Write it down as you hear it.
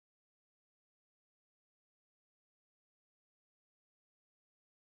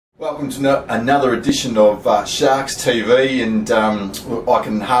Welcome to another edition of Sharks TV, and I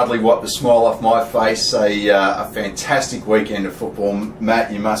can hardly wipe the smile off my face. A fantastic weekend of football.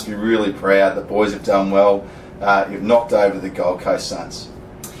 Matt, you must be really proud. The boys have done well. You've knocked over the Gold Coast Suns.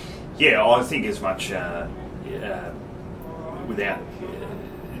 Yeah, I think as much without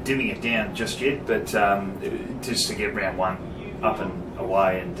dimming it down just yet, but just to get round one up and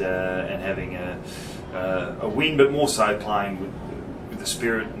away and having a win, but more so playing with the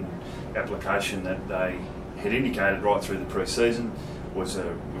spirit and application that they had indicated right through the pre-season was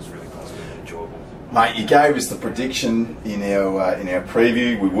really positive and enjoyable. Mate, you gave us the prediction in our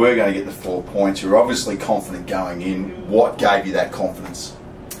preview. We were going to get the 4 points. You're obviously confident going in. What gave you that confidence?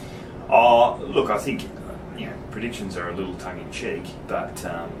 Look, I think predictions are a little tongue-in-cheek, but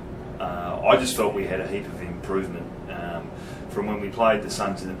I just felt we had a heap of improvement from when we played the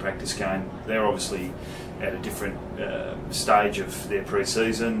Suns in the practice game. They're obviously at a different stage of their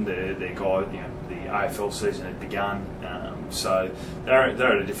pre-season. Their guy, the AFL season had begun, so they're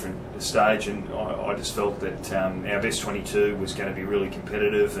at a different stage, and I just felt that our best 22 was going to be really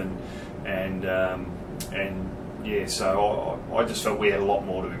competitive, and yeah, so I just felt we had a lot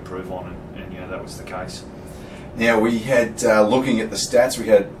more to improve on, and that was the case. Now, we had, looking at the stats, we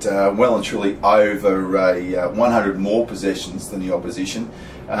had well and truly over 100 more possessions than the opposition.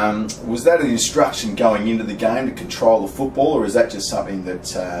 Was that an instruction going into the game to control the football, or is that just something that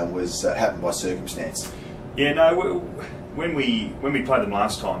happened by circumstance? Yeah, no. When we played them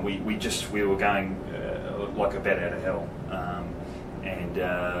last time, we were going like a bat out of hell, and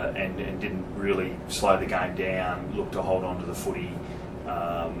didn't really slow the game down. Look to hold on to the footy,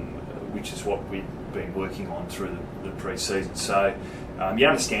 which is what we'd been working on through the pre-season. So you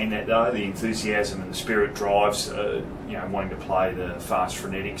understand that, though, the enthusiasm and the spirit drives wanting to play the fast,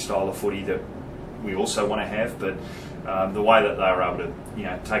 frenetic style of footy that we also want to have, but the way that they were able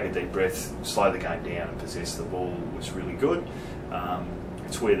to take a deep breath, slow the game down and possess the ball was really good.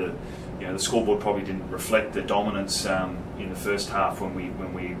 It's where the scoreboard probably didn't reflect the dominance in the first half when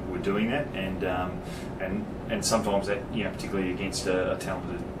we were doing that, and sometimes that, particularly against a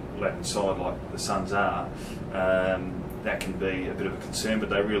talented Latin side like the Suns are, that can be a bit of a concern. But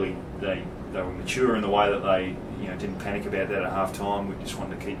they were mature in the way that they didn't panic about that at half time. We just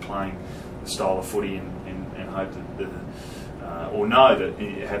wanted to keep playing the style of footy and hope that or know that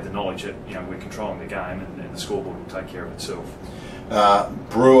you have the knowledge that we're controlling the game, and the scoreboard will take care of itself.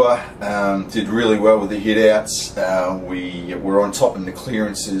 Brewer did really well with the hit-outs. We were on top in the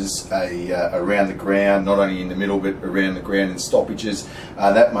clearances around the ground, not only in the middle but around the ground in stoppages.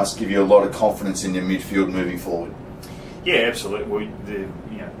 That must give you a lot of confidence in your midfield moving forward. Yeah, absolutely. The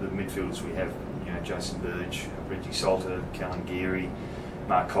midfielders we have, Jason Burge, Reggie Salter, Callan Geary,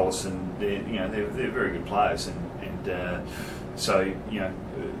 Mark Collison, they're very good players, and so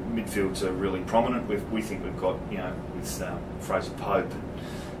midfields are really prominent. We think we've got with Fraser Pope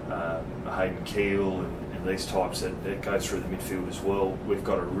and Hayden Keel and these types that go through the midfield as well. We've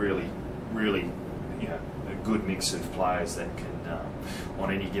got a really a good mix of players that can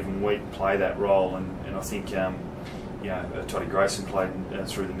on any given week play that role, and I think Toddy Grayson played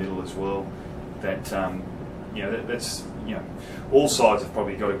through the middle as well. That's all sides have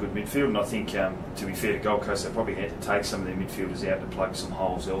probably got a good midfield, and I think to be fair to Gold Coast, they probably had to take some of their midfielders out to plug some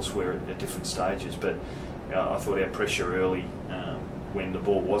holes elsewhere at different stages. But I thought our pressure early, when the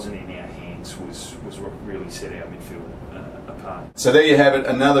ball wasn't in our hands, was what really set our midfield apart. So there you have it,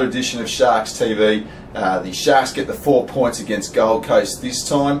 another edition of Sharks TV. The Sharks get the 4 points against Gold Coast this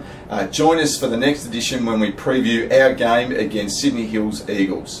time. Join us for the next edition when we preview our game against Sydney Hills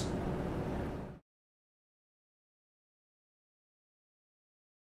Eagles.